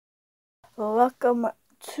Welcome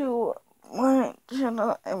to my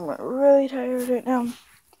channel. I'm really tired right now.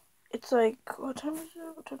 It's like, what time is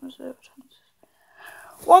it? What time is it? What time is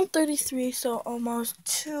it? 1:33, so almost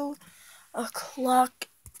 2 o'clock,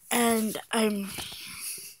 and I'm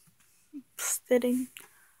sitting.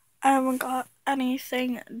 I haven't got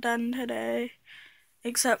anything done today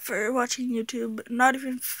except for watching YouTube, not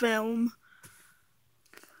even film.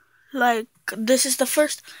 Like, this is the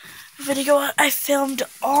first video I filmed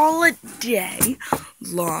all day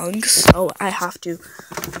long, so I have to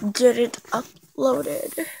get it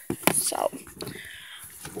uploaded so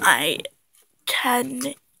I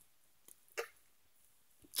can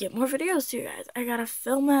get more videos to you guys. I gotta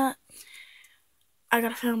film it. I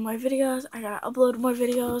gotta film more videos. I gotta upload more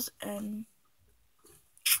videos, and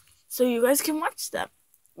so you guys can watch them.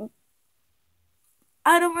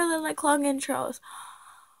 I don't really like long intros,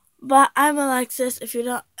 but I'm Alexis. If you're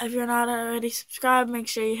not already subscribed, make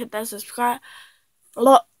sure you hit that subscribe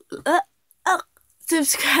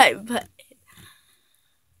button.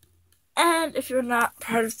 And if you're not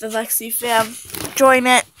part of the Lexi fam, join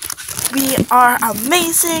it. We are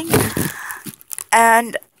amazing,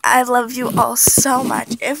 and I love you all so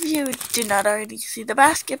much. If you do not already see the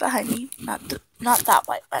basket behind me, not that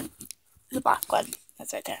white one, the black one,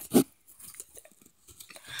 that's right there.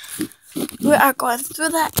 We are going through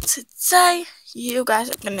that today. You guys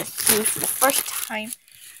are gonna see for the first time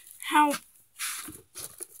how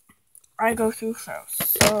I go through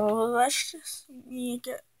first. So let's just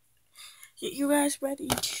get you guys ready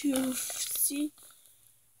to see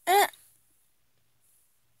it.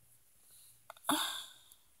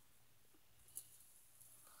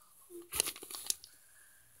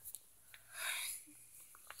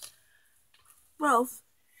 Ralph,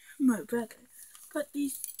 my brother, put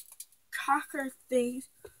these cocker things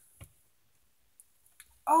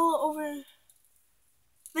all over,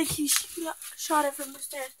 like he shot it from the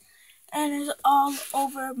stairs, and it's all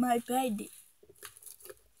over my bed.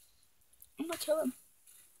 I'm gonna kill him.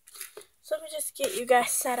 So let me just get you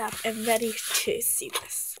guys set up and ready to see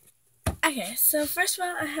this. Okay, so first of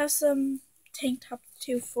all, I have some tank top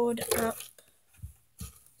to fold up.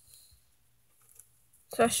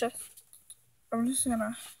 So I'm just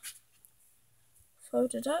gonna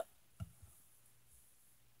fold it up.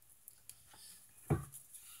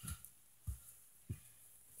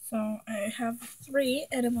 So I have 3,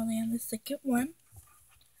 and I'm only on the second one.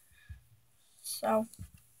 So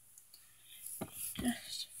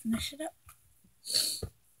just finish it up.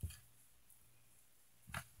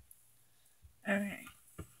 Alright,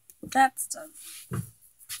 that's done. Now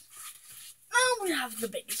we have the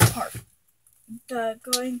biggest part, the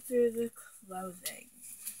going through the clothing.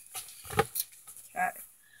 Okay,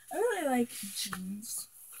 I really like jeans,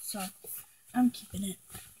 so I'm keeping it.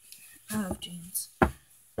 I love jeans.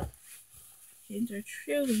 Jeans are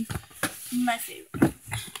truly my favorite.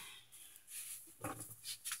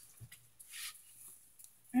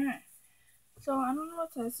 Alright, so I don't know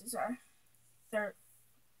what size these are. They're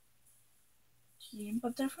teen,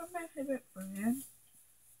 but they're from my favorite brand.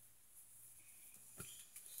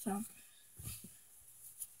 So,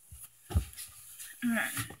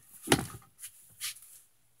 alright.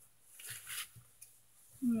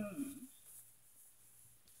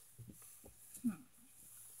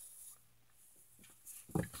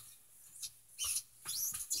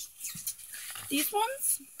 These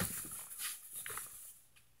ones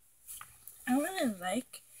I really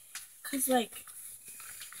like, cause like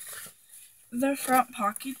their front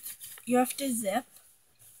pockets you have to zip,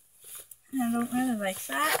 and I don't really like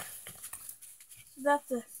that. So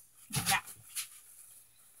that's a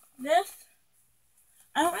this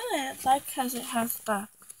I don't really like because it has the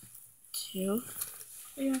 2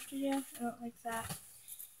 you have to do. I don't like that.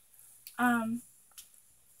 I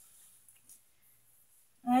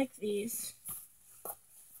like these.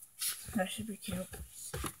 That should be cute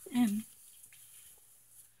and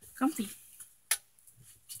comfy.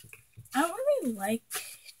 I don't really like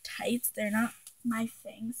tights. They're not my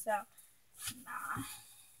thing, so nah.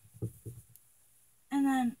 And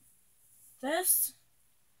then this,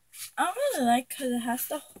 I don't really like because it has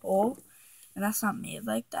the hole, and that's not made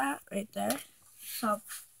like that right there. So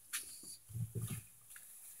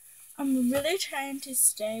I'm really trying to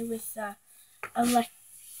stay with the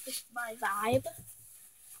with my vibe.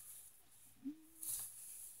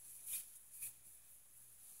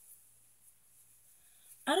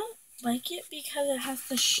 I don't like it because it has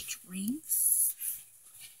the strings.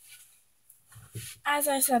 As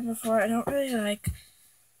I said before, I don't really like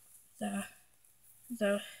the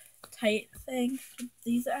tight thing.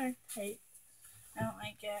 These are tight. I don't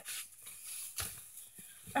like it.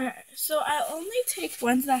 Alright, so I only take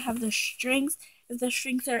ones that have the strings if the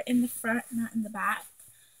strings are in the front, not in the back.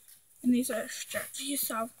 And these are stretchy,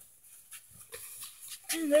 so.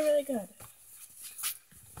 And they're really good.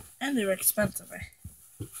 And they were expensive.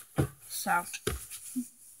 So.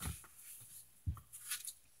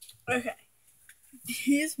 Okay.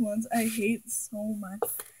 These ones I hate so much.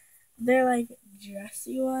 They're like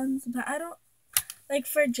dressy ones, but I don't. Like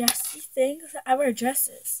for dressy things, I wear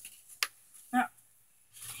dresses. Not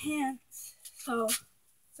pants. So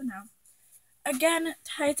no. Again,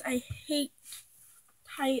 tights. I hate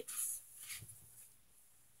tights.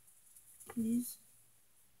 These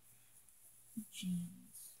jeans.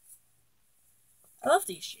 I love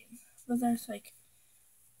these jeans. But there's like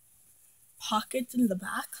pockets in the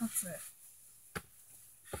back. That's it.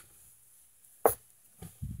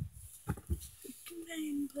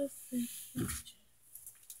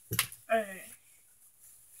 Alright.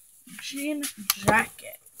 Jean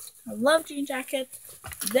jacket. I love jean jackets.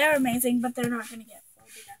 They're amazing, but they're not going to get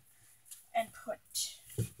folded up and put.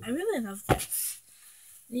 I really love this.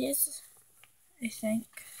 These, I think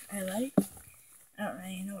I like. I don't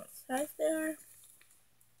really know what size they are.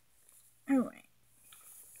 Alright.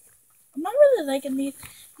 I'm not really liking these.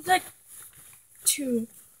 It's like too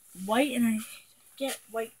white, and I get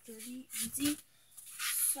white dirty easy.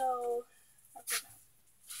 So, that's enough.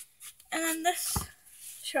 And then this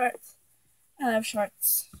shorts. I love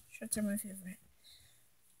shorts. Shorts are my favorite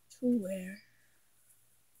to wear.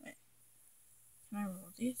 Wait, can I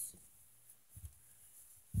roll these?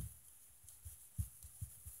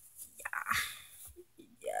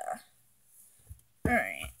 Yeah.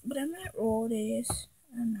 Alright, but I might roll these.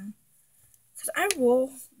 I don't know. Because I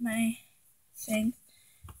roll my thing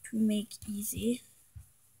to make easy.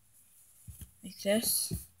 Like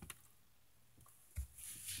this.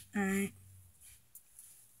 Alright.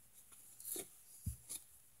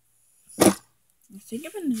 I think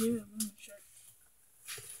I'm gonna do it on the shirt.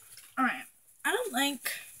 Alright. I don't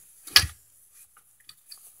like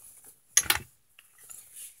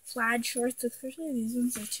plaid shorts, especially these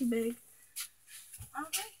ones are too big. I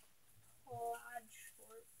don't like plaid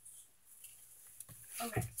shorts.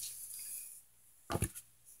 Okay.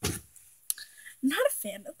 I'm not a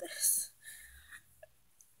fan of this.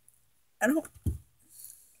 I don't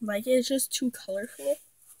like it. It's just too colorful.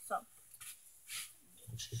 So.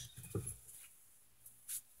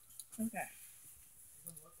 Okay.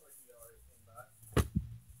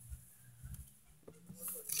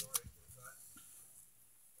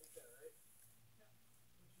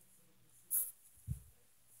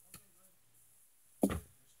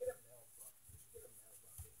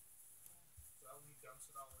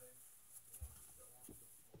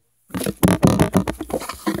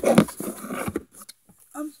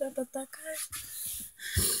 I'm sorry about that, guys.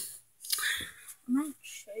 I'm gonna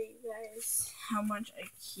show you guys how much I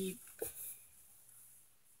keep.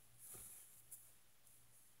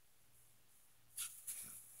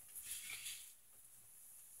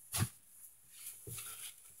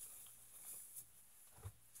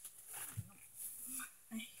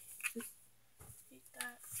 I hate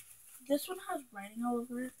that. This one has writing all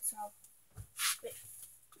over it, so. Wait,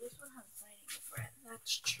 this one has writing over it.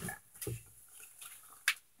 That's trash.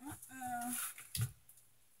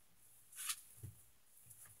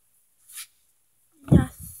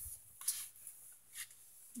 Yes.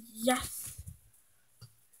 Yes.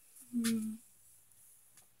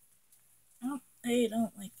 I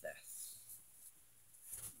don't like this.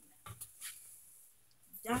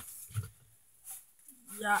 Yes.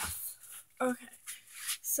 Yes. Okay.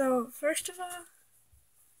 So, first of all,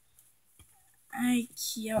 I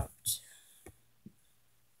kept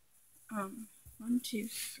 1, 2,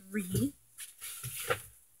 3.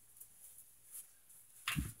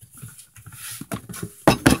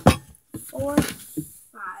 4,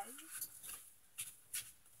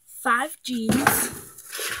 5 jeans.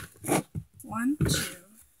 1, 2,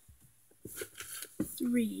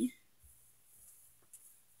 3.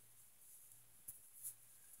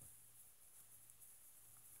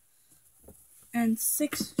 And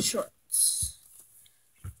 6 shorts.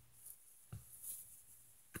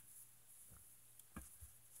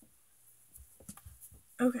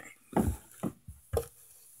 Okay.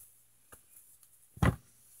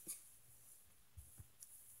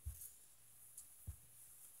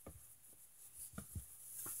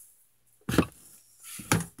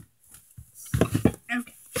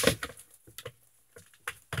 Okay.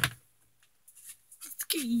 Let's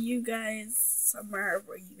get you guys somewhere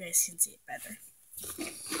where you guys can see it better.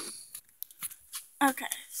 Okay,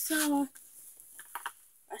 so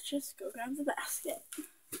let's just go grab the basket.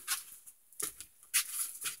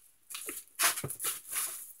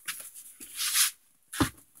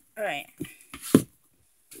 Alright.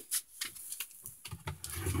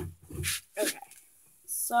 Okay.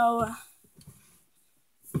 So,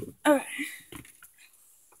 okay.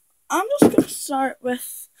 I'm just gonna start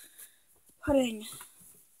with putting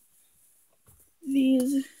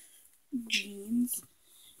these jeans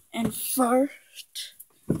in first.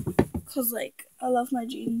 Cause, like, I love my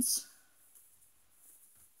jeans.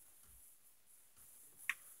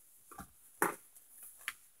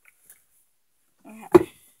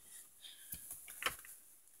 Okay.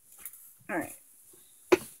 Alright.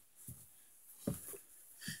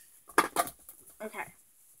 Okay.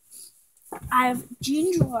 I have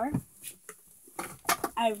jean drawer.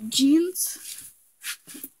 I have jeans.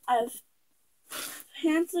 I have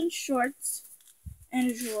pants and shorts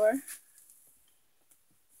in a drawer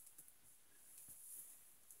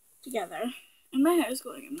together. And my hair is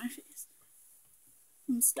going in my face.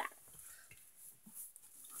 And stop.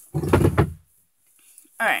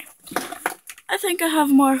 Alright. I think I have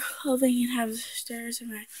more clothing and have stairs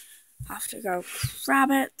and I have to go grab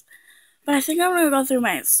it. But I think I'm gonna go through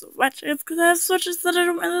my sweatshirts because I have sweatshirts that I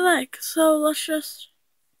don't really like. So let's just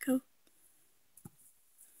go.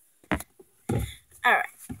 Alright.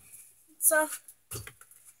 So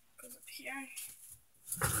goes up here.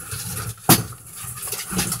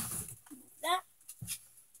 That.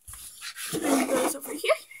 And it goes over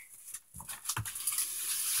here.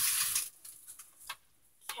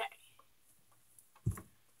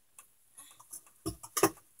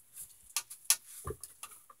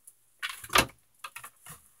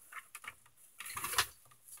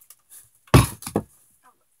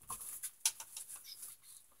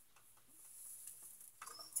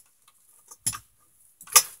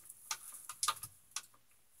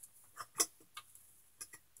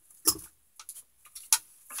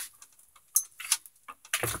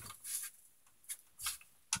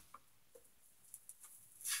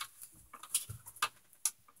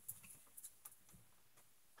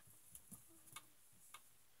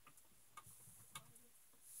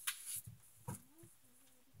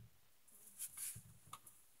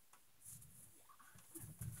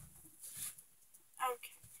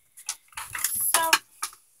 So,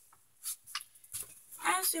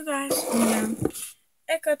 as you guys know,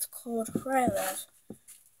 it gets cold where I live.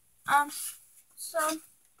 So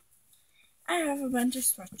I have a bunch of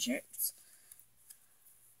sweatshirts.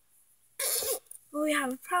 But we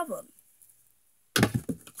have a problem.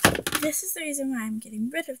 This is the reason why I'm getting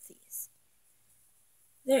rid of these.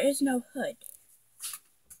 There is no hood.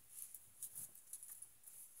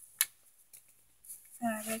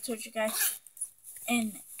 I told you guys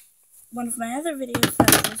in one of my other videos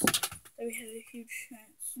that we had a huge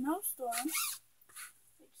snowstorm.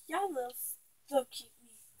 Yeah, they'll keep me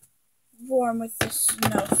warm with this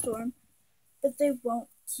snowstorm, but they won't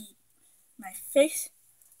keep my face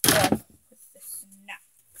warm with the snow.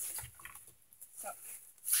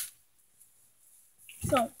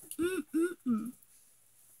 So,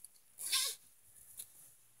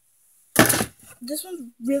 This one's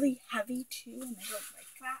really heavy too, and I don't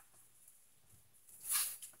like that.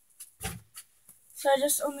 So I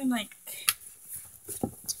just only like,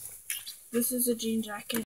 this is a jean jacket.